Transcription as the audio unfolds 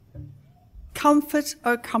Comfort,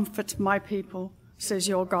 O comfort my people, says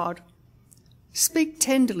your God. Speak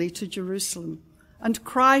tenderly to Jerusalem and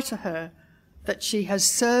cry to her that she has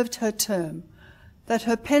served her term, that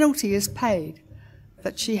her penalty is paid,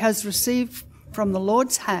 that she has received from the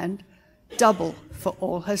Lord's hand double for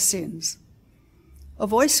all her sins. A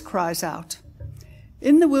voice cries out,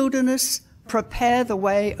 in the wilderness, prepare the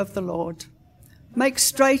way of the Lord. Make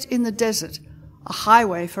straight in the desert a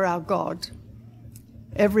highway for our God.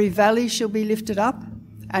 Every valley shall be lifted up,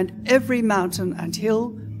 and every mountain and hill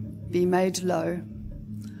be made low.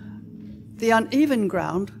 The uneven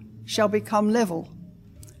ground shall become level,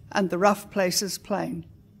 and the rough places plain.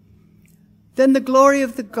 Then the glory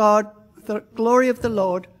of the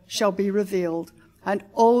Lord shall be revealed, and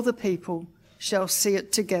all the people shall see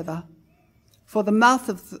it together. For the mouth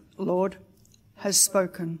of the Lord has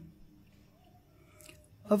spoken.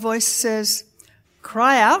 A voice says,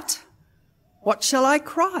 cry out. What shall I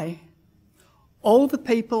cry? All the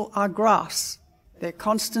people are grass. Their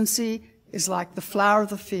constancy is like the flower of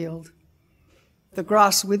the field. The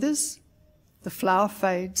grass withers, the flower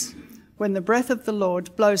fades, when the breath of the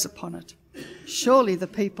Lord blows upon it. Surely the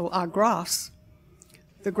people are grass.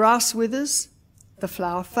 The grass withers, the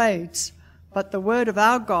flower fades, but the word of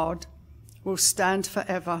our God will stand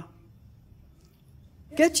forever.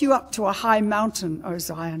 Get you up to a high mountain, O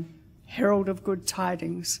Zion, herald of good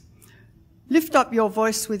tidings. Lift up your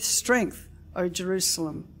voice with strength, O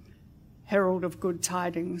Jerusalem, herald of good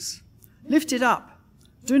tidings. Lift it up,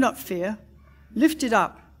 do not fear. Lift it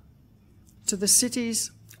up to the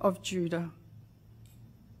cities of Judah.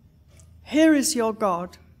 Here is your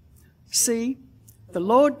God. See, the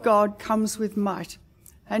Lord God comes with might,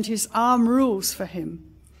 and his arm rules for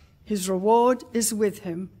him. His reward is with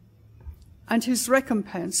him, and his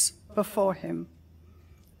recompense before him.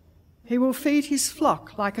 He will feed his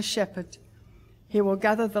flock like a shepherd. He will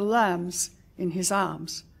gather the lambs in his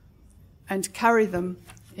arms and carry them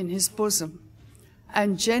in his bosom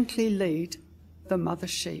and gently lead the mother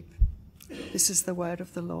sheep. This is the word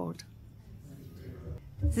of the Lord.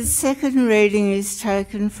 The second reading is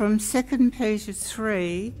taken from 2 Peter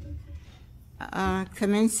 3,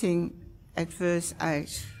 commencing at verse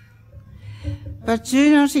 8. But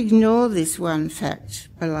do not ignore this one fact,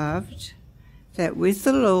 beloved, that with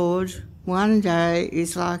the Lord 1 day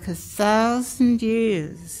is like 1,000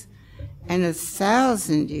 years, and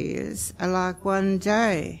 1,000 years are like 1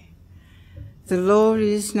 day. The Lord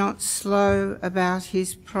is not slow about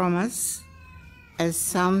his promise, as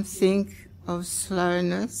some think of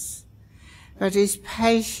slowness, but is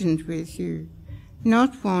patient with you,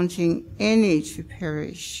 not wanting any to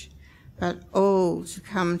perish, but all to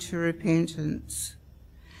come to repentance.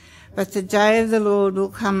 But the day of the Lord will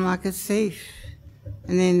come like a thief,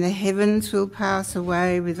 and then the heavens will pass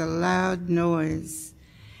away with a loud noise,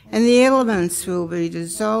 and the elements will be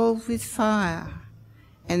dissolved with fire,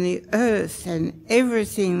 and the earth and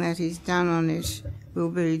everything that is done on it will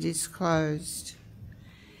be disclosed.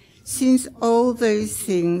 Since all these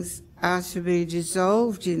things are to be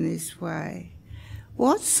dissolved in this way,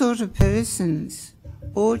 what sort of persons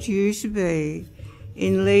ought you to be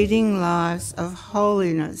in leading lives of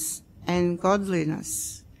holiness and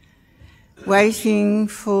godliness, waiting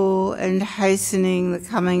for and hastening the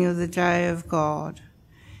coming of the day of God,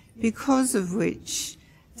 because of which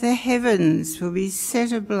the heavens will be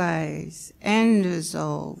set ablaze and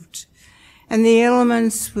dissolved, and the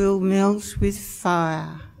elements will melt with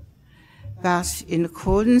fire. But in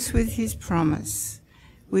accordance with his promise,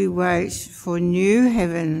 we wait for new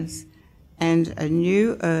heavens and a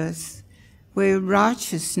new earth where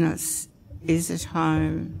righteousness is at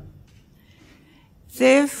home.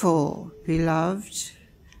 Therefore, beloved,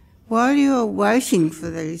 while you are waiting for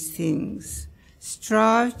these things,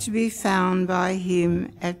 strive to be found by him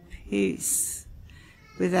at peace,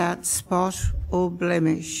 without spot or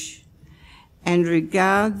blemish, and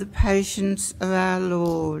regard the patience of our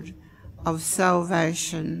Lord of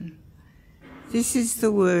salvation. This is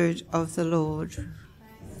the word of the Lord.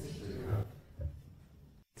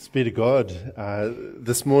 Thanks be to God.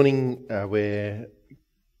 This morning we're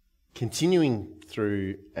continuing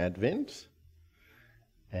through Advent,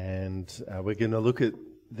 and we're going to look at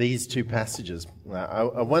these two passages.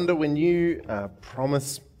 I wonder, when you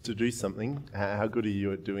promise to do something, how good are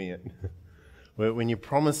you at doing it? When you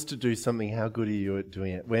promise to do something, how good are you at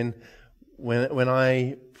doing it? When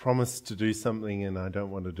I promise to do something and I don't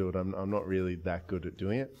want to do it, I'm not really that good at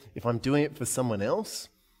doing it. If I'm doing it for someone else,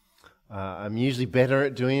 I'm usually better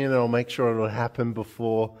at doing it, and I'll make sure it'll happen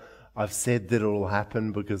before I've said that it'll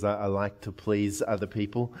happen, because I like to please other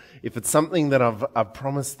people. If it's something that I've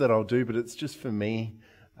promised that I'll do, but it's just for me,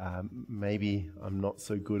 Maybe I'm not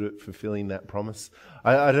so good at fulfilling that promise.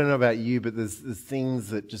 I don't know about you, but there's things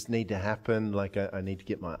that just need to happen. Like I need to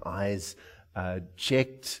get my eyes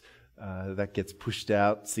checked. That gets pushed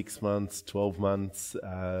out 6 months, 12 months.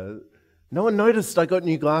 No one noticed I got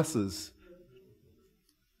new glasses.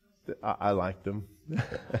 I like them.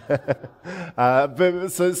 But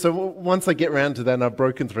so once I get around to that and I've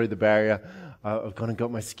broken through the barrier, I've gone and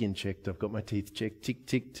got my skin checked, I've got my teeth checked, tick,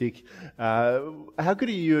 tick, tick. How good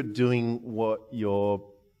are you at doing what you're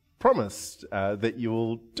promised that you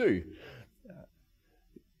will do?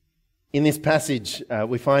 In this passage,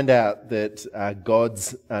 we find out that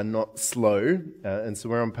gods are not slow, and so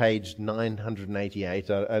we're on page 988.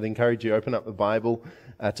 I'd encourage you to open up the Bible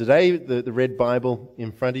today, the red Bible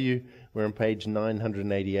in front of you. We're on page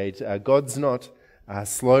 988. God's not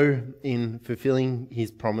slow in fulfilling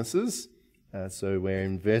his promises. So we're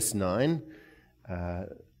in verse 9.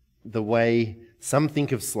 The way some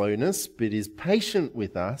think of slowness, but is patient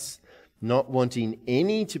with us, not wanting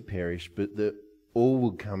any to perish, but that all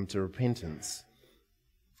will come to repentance.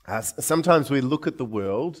 Sometimes we look at the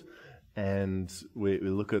world and we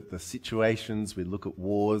look at the situations, we look at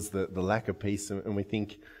wars, the lack of peace, and we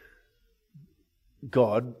think,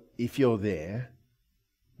 God, if you're there,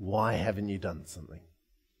 why haven't you done something?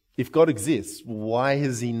 If God exists, why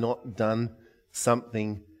has he not done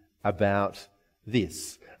something about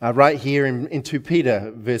this? Right here in 2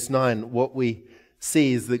 Peter verse 9, what we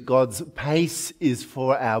see is that God's pace is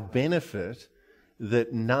for our benefit,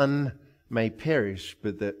 that none may perish,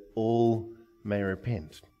 but that all may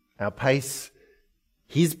repent. Our pace,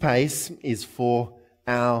 his pace, is for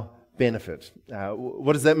our benefit.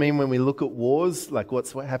 What does that mean when we look at wars, like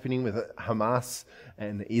what's happening with Hamas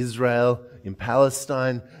and Israel in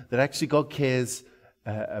Palestine? That actually God cares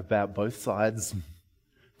about both sides.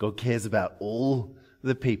 God cares about all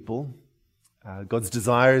the people. God's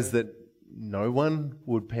desire is that no one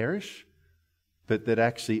would perish, but that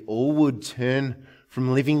actually all would turn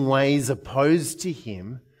from living ways opposed to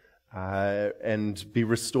him and be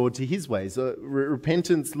restored to his ways.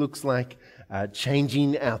 Repentance looks like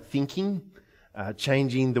changing our thinking,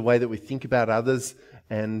 changing the way that we think about others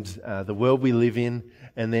and the world we live in,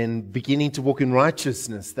 and then beginning to walk in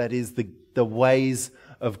righteousness, that is the ways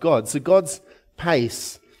of God. So God's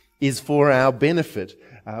pace is for our benefit.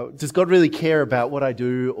 Does God really care about what I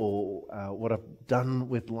do or what I've done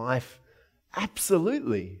with life?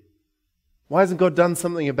 Absolutely. Why hasn't God done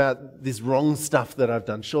something about this wrong stuff that I've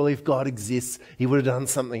done? Surely if God exists, he would have done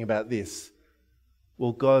something about this.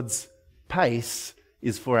 Well, God's pace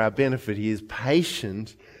is for our benefit. He is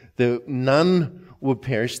patient that none would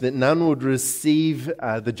perish, that none would receive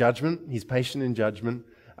the judgment. He's patient in judgment,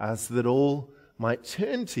 so that all might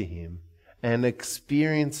turn to him and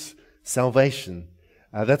experience salvation.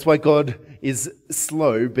 That's why God is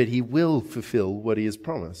slow, but he will fulfill what he has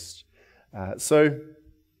promised. So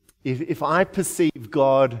if I perceive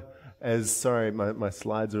God as, sorry, my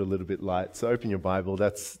slides are a little bit light, so open your Bible,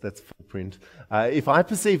 that's full print. If I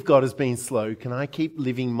perceive God as being slow, can I keep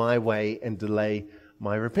living my way and delay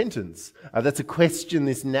my repentance? That's a question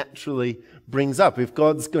this naturally brings up. If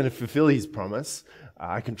God's going to fulfill his promise,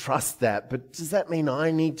 I can trust that, but does that mean I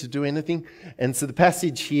need to do anything? And so the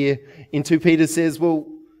passage here in 2 Peter says, well,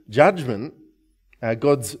 judgment,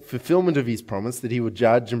 God's fulfillment of his promise that he would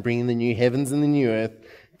judge and bring in the new heavens and the new earth,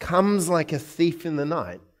 comes like a thief in the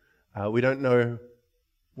night. We don't know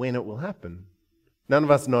when it will happen. None of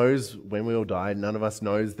us knows when we will die. None of us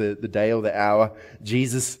knows the day or the hour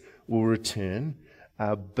Jesus will return.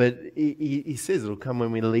 But he says it'll come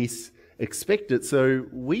when we least expect it. So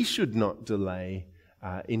we should not delay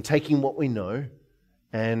in taking what we know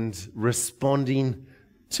and responding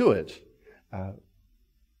to it.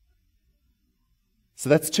 So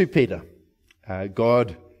that's 2 Peter.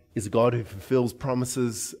 God is a God who fulfills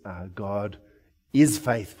promises. God is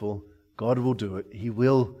faithful. God will do it. He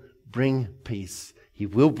will bring peace. He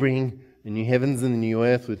will bring the new heavens and the new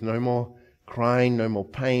earth with no more crying, no more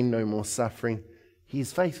pain, no more suffering. He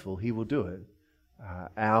is faithful. He will do it.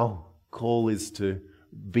 Our call is to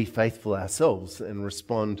be faithful ourselves and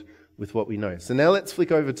respond with what we know. So now let's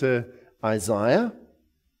flick over to Isaiah.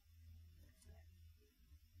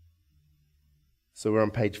 So we're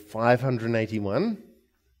on page 581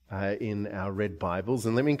 in our red Bibles.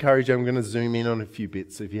 And let me encourage you, I'm going to zoom in on a few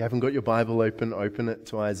bits. So if you haven't got your Bible open it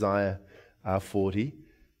to Isaiah 40.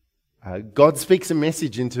 God speaks a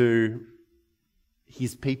message into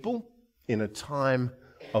his people in a time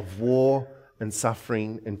of war and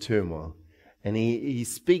suffering and turmoil. And he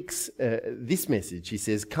speaks this message. He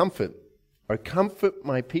says, "Comfort, O comfort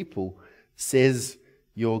my people, says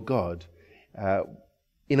your God."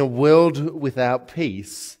 in a world without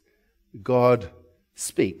peace, God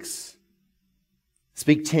speaks.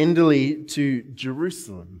 Speak tenderly to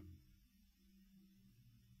Jerusalem.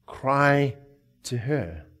 Cry to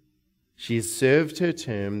her. She has served her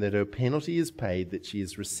term, that her penalty is paid, that she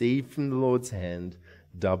has received from the Lord's hand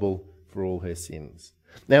double for all her sins.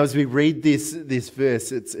 Now, as we read this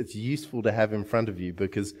verse, it's useful to have in front of you,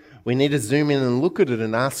 because we need to zoom in and look at it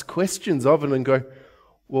and ask questions of it and go,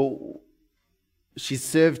 well, she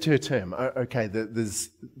served her term. Okay,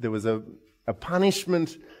 there was a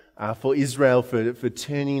punishment for Israel for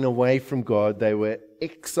turning away from God. They were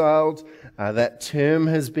exiled. That term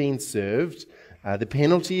has been served. The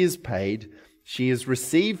penalty is paid. She has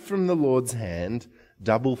received from the Lord's hand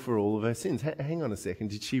double for all of her sins. Hang on a second.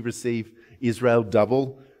 Did she receive Israel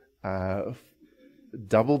double the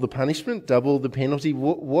punishment, double the penalty?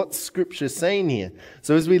 What's Scripture saying here?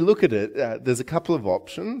 So as we look at it, there's a couple of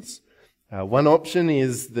options. One option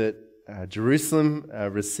is that Jerusalem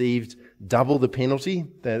received double the penalty.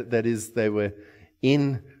 That is, they were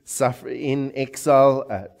in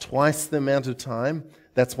exile twice the amount of time.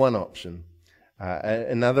 That's one option.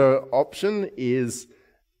 Another option is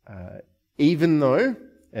even though,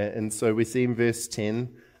 and so we see in verse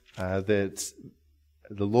 10 that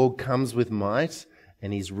the Lord comes with might,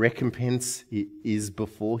 and his recompense is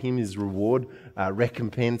before him, his reward.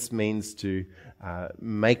 Recompense means to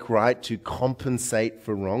make right, to compensate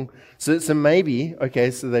for wrong. So maybe, okay,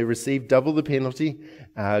 so they received double the penalty.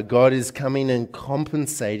 God is coming and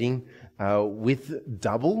compensating with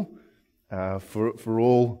double for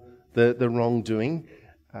all the wrongdoing.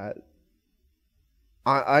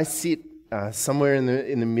 I sit somewhere in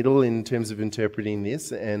the middle in terms of interpreting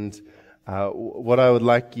this, and what I would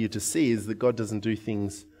like you to see is that God doesn't do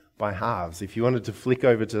things by halves. If you wanted to flick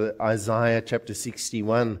over to Isaiah chapter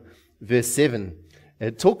 61, verse 7,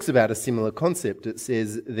 it talks about a similar concept. It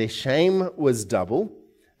says, their shame was double.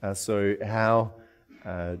 So how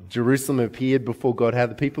Jerusalem appeared before God, how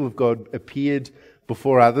the people of God appeared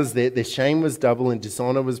before others. Their shame was double, and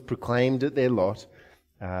dishonor was proclaimed at their lot.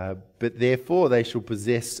 But therefore they shall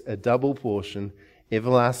possess a double portion.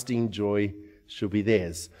 Everlasting joy shall be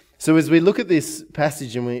theirs. So as we look at this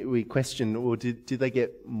passage and we question, well, did they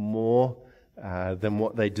get more than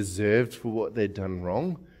what they deserved for what they'd done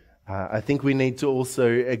wrong? I think we need to also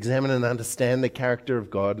examine and understand the character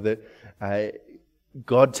of God, that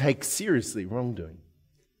God takes seriously wrongdoing.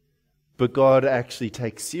 But God actually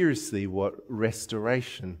takes seriously what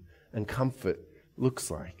restoration and comfort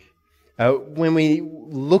looks like. When we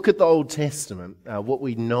look at the Old Testament, what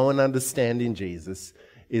we know and understand in Jesus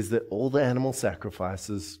is that all the animal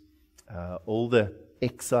sacrifices, all the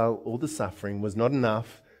exile, all the suffering was not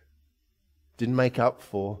enough, didn't make up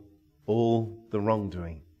for all the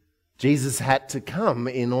wrongdoing. Jesus had to come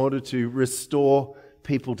in order to restore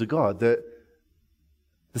people to God. The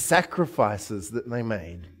sacrifices that they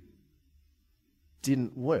made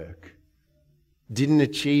didn't work, didn't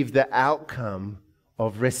achieve the outcome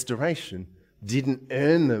of restoration, didn't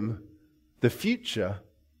earn them the future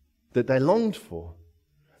that they longed for.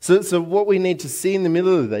 So what we need to see in the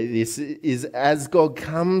middle of this is, as God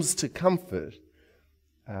comes to comfort,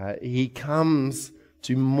 he comes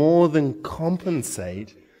to more than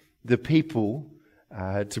compensate the people,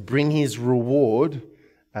 to bring his reward,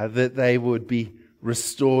 that they would be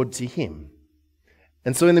restored to him.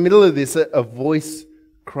 And so in the middle of this, a voice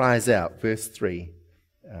cries out, verse 3,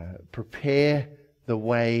 prepare the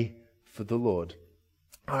way for the Lord.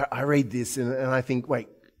 I read this and I think, wait,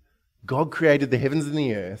 God created the heavens and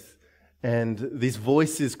the earth, and this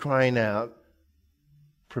voice is crying out,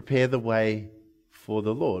 prepare the way for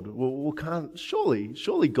the Lord. Well,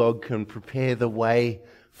 surely God can prepare the way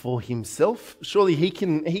for himself. Surely he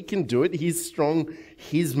can do it. He's strong,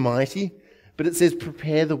 he's mighty. But it says,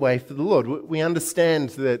 prepare the way for the Lord. We understand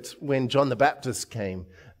that when John the Baptist came,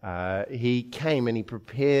 he came and he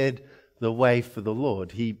prepared the way for the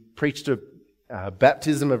Lord. He preached a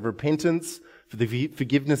baptism of repentance for the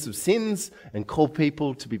forgiveness of sins, and called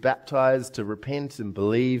people to be baptized, to repent and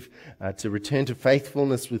believe, to return to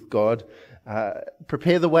faithfulness with God.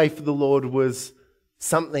 Prepare the way for the Lord was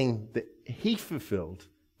something that he fulfilled.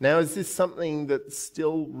 Now, is this something that's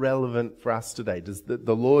still relevant for us today? Does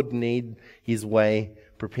the Lord need his way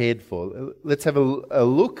prepared for? Let's have a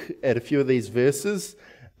look at a few of these verses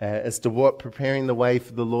as to what preparing the way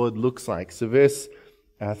for the Lord looks like. So verse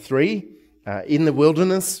 3, in the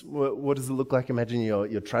wilderness, what does it look like? Imagine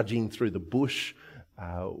you're trudging through the bush.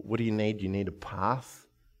 What do you need? You need a path.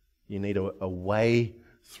 You need a way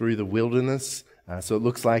through the wilderness. So it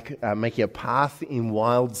looks like making a path in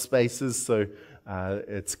wild spaces, so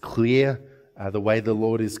it's clear the way the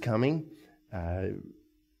Lord is coming.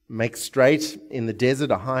 make straight in the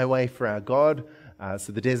desert a highway for our God.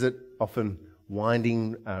 So the desert often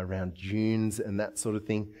winding around dunes and that sort of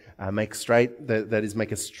thing. Make straight, that is,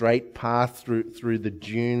 make a straight path through the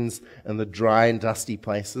dunes and the dry and dusty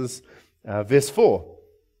places. Verse 4,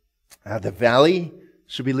 the valley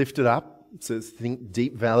should be lifted up. So think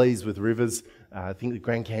deep valleys with rivers. Think the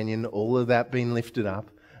Grand Canyon, all of that being lifted up.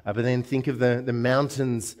 But then think of the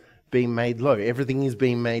mountains being made low. Everything is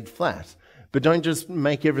being made flat. But don't just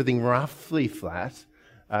make everything roughly flat.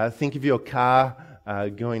 Think of your car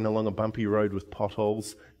going along a bumpy road with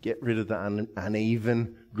potholes. Get rid of the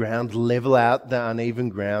uneven ground, level out the uneven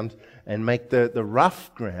ground, and make the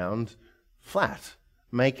rough ground flat.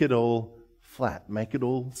 Make it all flat. Make it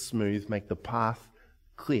all smooth. Make the path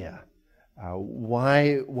clear.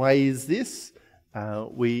 Why is this?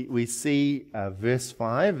 We see verse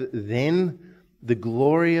 5, then the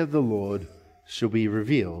glory of the Lord shall be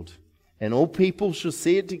revealed, and all people shall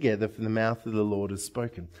see it together, for the mouth of the Lord has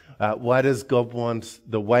spoken. Why does God want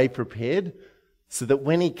the way prepared? So that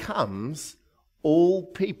when he comes, all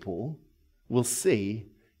people will see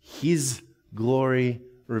his glory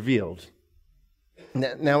revealed.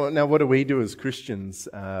 Now, what do we do as Christians?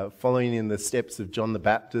 Following in the steps of John the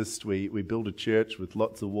Baptist, we build a church with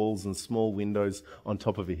lots of walls and small windows on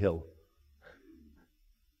top of a hill.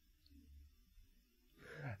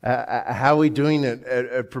 How are we doing it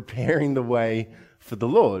at preparing the way for the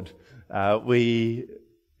Lord? We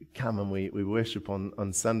come and we worship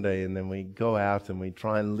on Sunday, and then we go out and we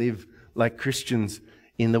try and live like Christians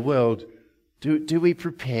in the world. Do we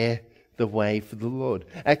prepare the way for the Lord?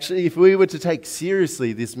 Actually, if we were to take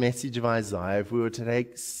seriously this message of Isaiah, if we were to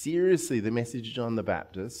take seriously the message of John the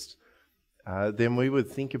Baptist, then we would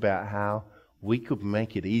think about how we could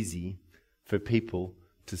make it easy for people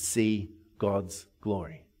to see God's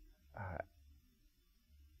glory.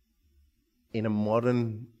 In a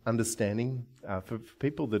modern understanding, for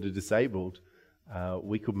people that are disabled,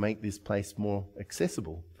 we could make this place more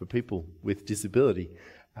accessible for people with disability.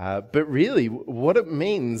 But really, what it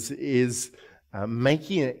means is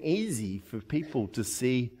making it easy for people to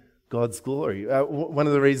see God's glory. One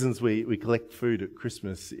of the reasons we collect food at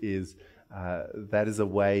Christmas is that is a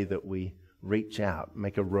way that we reach out,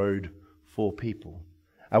 make a road for people.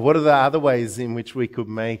 What are the other ways in which we could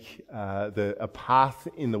make a path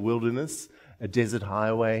in the wilderness, a desert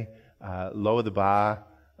highway, lower the bar,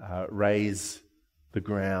 raise the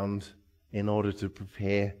ground in order to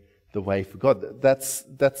prepare the way for God? That's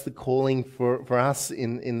the calling for us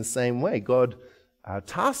in the same way. God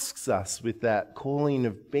tasks us with that calling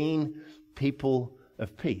of being people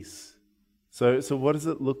of peace. So what does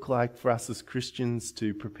it look like for us as Christians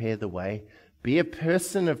to prepare the way? Be a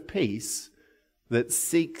person of peace that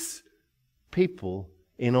seeks people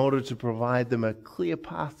in order to provide them a clear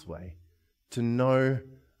pathway to know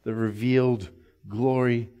the revealed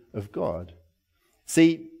glory of God.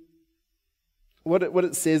 See, what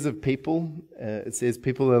it says of people, it says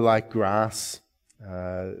people are like grass.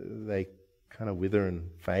 They kind of wither and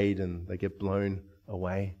fade and they get blown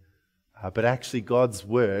away. But actually God's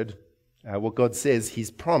word, what God says,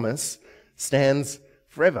 his promise, stands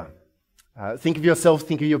forever. Think of yourself,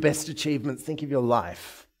 think of your best achievements, think of your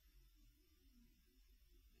life.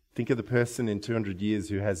 Think of the person in 200 years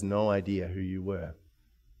who has no idea who you were.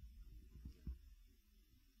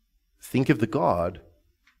 Think of the God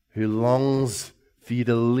who longs for you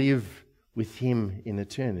to live with him in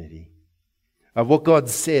eternity. What God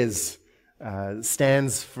says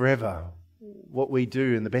stands forever. What we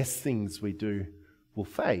do and the best things we do will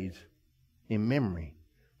fade in memory.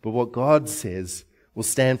 But what God says will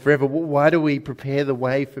stand forever. Why do we prepare the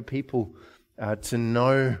way for people to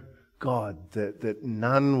know God, that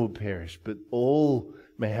none will perish, but all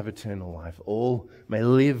may have eternal life, all may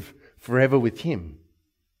live forever with him?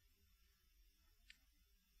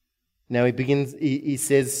 Now he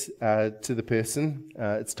says to the person,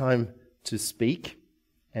 it's time to speak.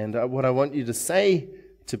 And what I want you to say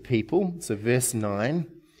to people, so verse 9,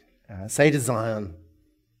 say to Zion,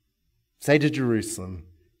 say to Jerusalem,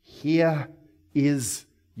 here is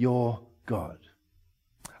your God.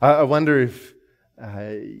 I wonder if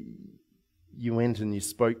you went and you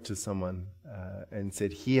spoke to someone and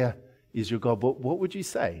said, here is your God. What would you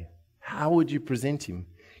say? How would you present him?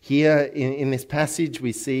 Here in this passage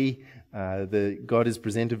we see God is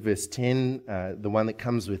presented, verse 10, the one that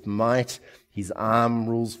comes with might. His arm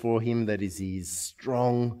rules for him, that is, he's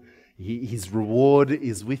strong. His reward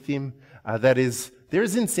is with him. That is, there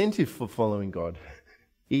is incentive for following God.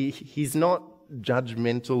 He's not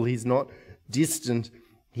judgmental, he's not distant.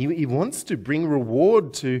 He wants to bring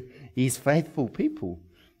reward to his faithful people.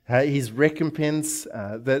 His recompense,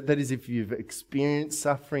 that is if you've experienced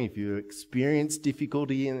suffering, if you've experienced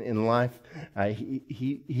difficulty in life,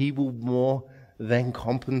 he will more than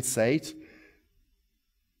compensate.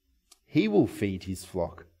 He will feed his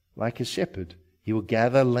flock like a shepherd. He will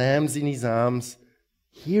gather lambs in his arms.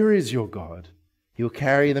 Here is your God. He will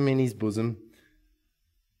carry them in his bosom.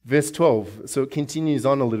 Verse 12, so it continues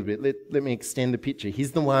on a little bit. Let me extend the picture.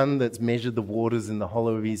 He's the one that's measured the waters in the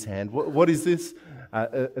hollow of his hand. What is this?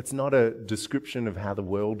 It's not a description of how the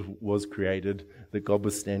world was created, that God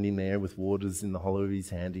was standing there with waters in the hollow of his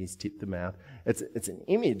hand and he's tipped them out. It's an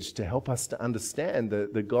image to help us to understand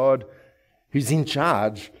the God who's in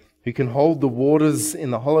charge, who can hold the waters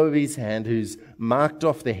in the hollow of his hand, who's marked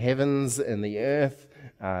off the heavens and the earth,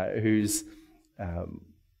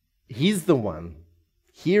 he's the one.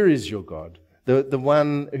 Here is your God, the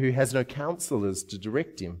one who has no counselors to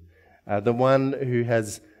direct him, the one who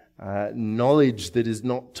has knowledge that is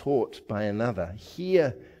not taught by another.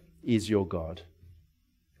 Here is your God.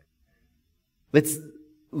 Let's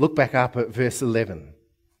look back up at verse 11.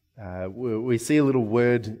 We see a little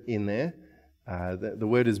word in there. The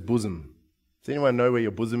word is bosom. Does anyone know where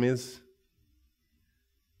your bosom is?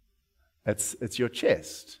 It's your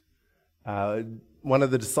chest. One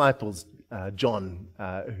of the disciples, John,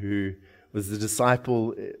 who was the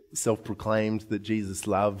disciple self-proclaimed that Jesus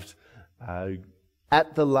loved,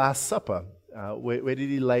 at the Last Supper, where did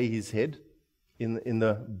he lay his head? In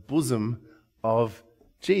the bosom of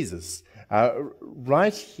Jesus.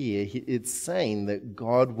 Right here, it's saying that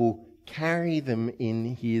God will carry them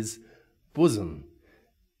in his bosom.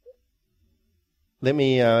 Let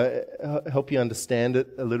me help you understand it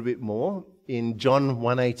a little bit more. In John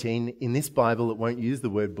 1:18, in this Bible, it won't use the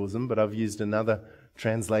word bosom, but I've used another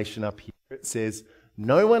translation up here. It says,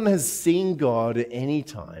 "No one has seen God at any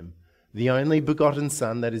time. The only begotten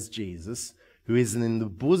Son, that is Jesus, who is in the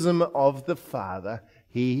bosom of the Father,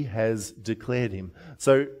 he has declared him."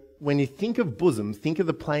 So when you think of bosom, think of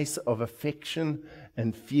the place of affection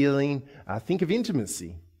and feeling. Think of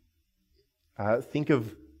intimacy. Think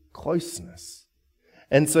of closeness.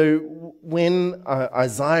 And so when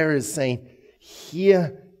Isaiah is saying,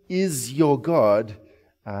 "Here is your God,"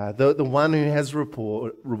 the one who has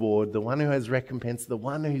reward, the one who has recompense, the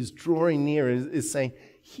one who's drawing near is saying,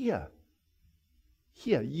 here,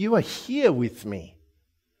 you are here with me.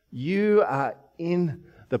 You are in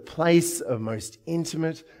the place of most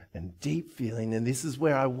intimate and deep feeling, and this is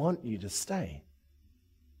where I want you to stay.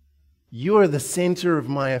 You are the center of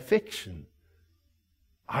my affection.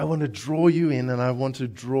 I want to draw you in and I want to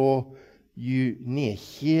draw you near.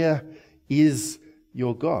 Here is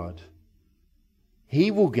your God.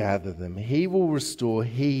 He will gather them. He will restore.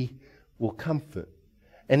 He will comfort.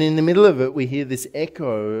 And in the middle of it, we hear this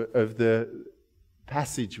echo of the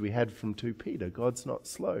passage we had from 2 Peter. God's not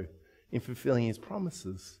slow in fulfilling his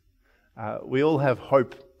promises. We all have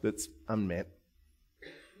hope that's unmet.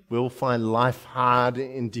 We all find life hard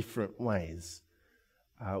in different ways.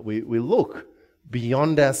 We look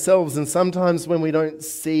beyond ourselves, and sometimes when we don't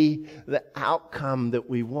see the outcome that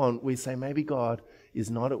we want, we say, maybe God is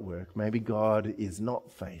not at work, maybe God is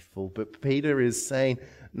not faithful. But Peter is saying,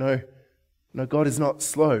 no, God is not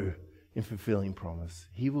slow in fulfilling promise.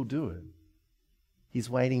 He will do it. He's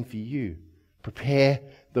waiting for you. Prepare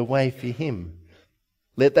the way for him.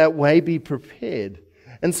 Let that way be prepared.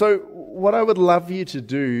 And so what I would love you to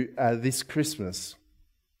do this Christmas,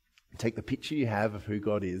 take the picture you have of who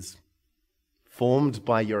God is, formed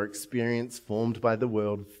by your experience, formed by the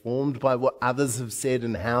world, formed by what others have said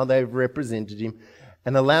and how they've represented him,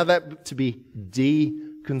 and allow that to be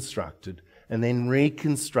deconstructed and then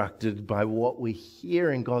reconstructed by what we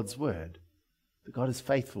hear in God's word. That God is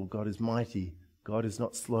faithful, God is mighty, God is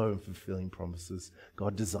not slow in fulfilling promises.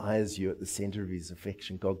 God desires you at the center of his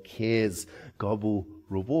affection. God cares, God will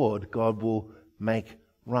reward, God will make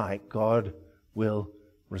right, God will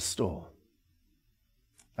restore.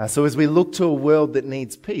 So as we look to a world that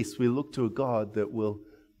needs peace, we look to a God that will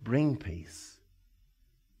bring peace.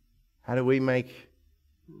 How do we make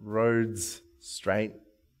roads straight,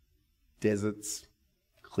 deserts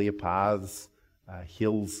clear paths,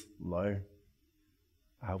 hills low?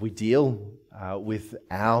 We deal with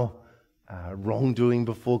our wrongdoing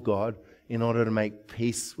before God in order to make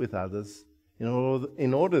peace with others,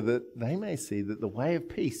 in order that they may see that the way of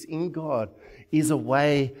peace in God is a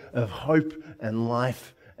way of hope and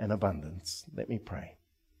life and abundance. Let me pray.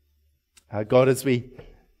 God, as we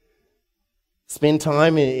spend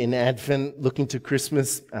time in Advent looking to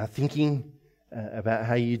Christmas, thinking about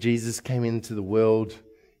how you, Jesus, came into the world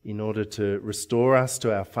in order to restore us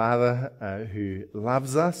to our Father who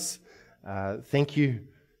loves us. Thank you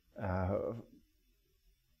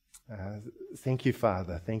Thank you,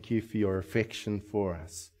 Father. Thank you for your affection for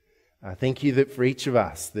us. Thank you that for each of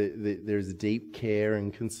us that there is a deep care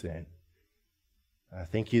and concern.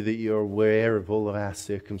 Thank you that you're aware of all of our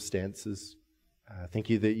circumstances. Thank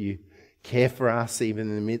you that you care for us even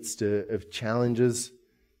in the midst of challenges.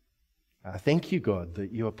 Thank you, God,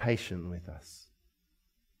 that you are patient with us.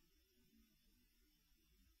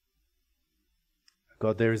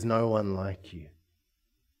 God, there is no one like you.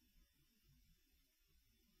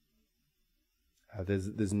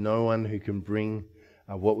 There's no one who can bring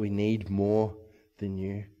what we need more than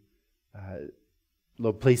you.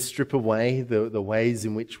 Lord, please strip away the ways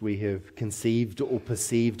in which we have conceived or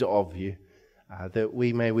perceived of you, that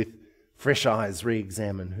we may with fresh eyes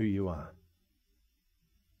re-examine who you are.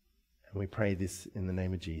 And we pray this in the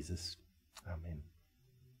name of Jesus. Amen.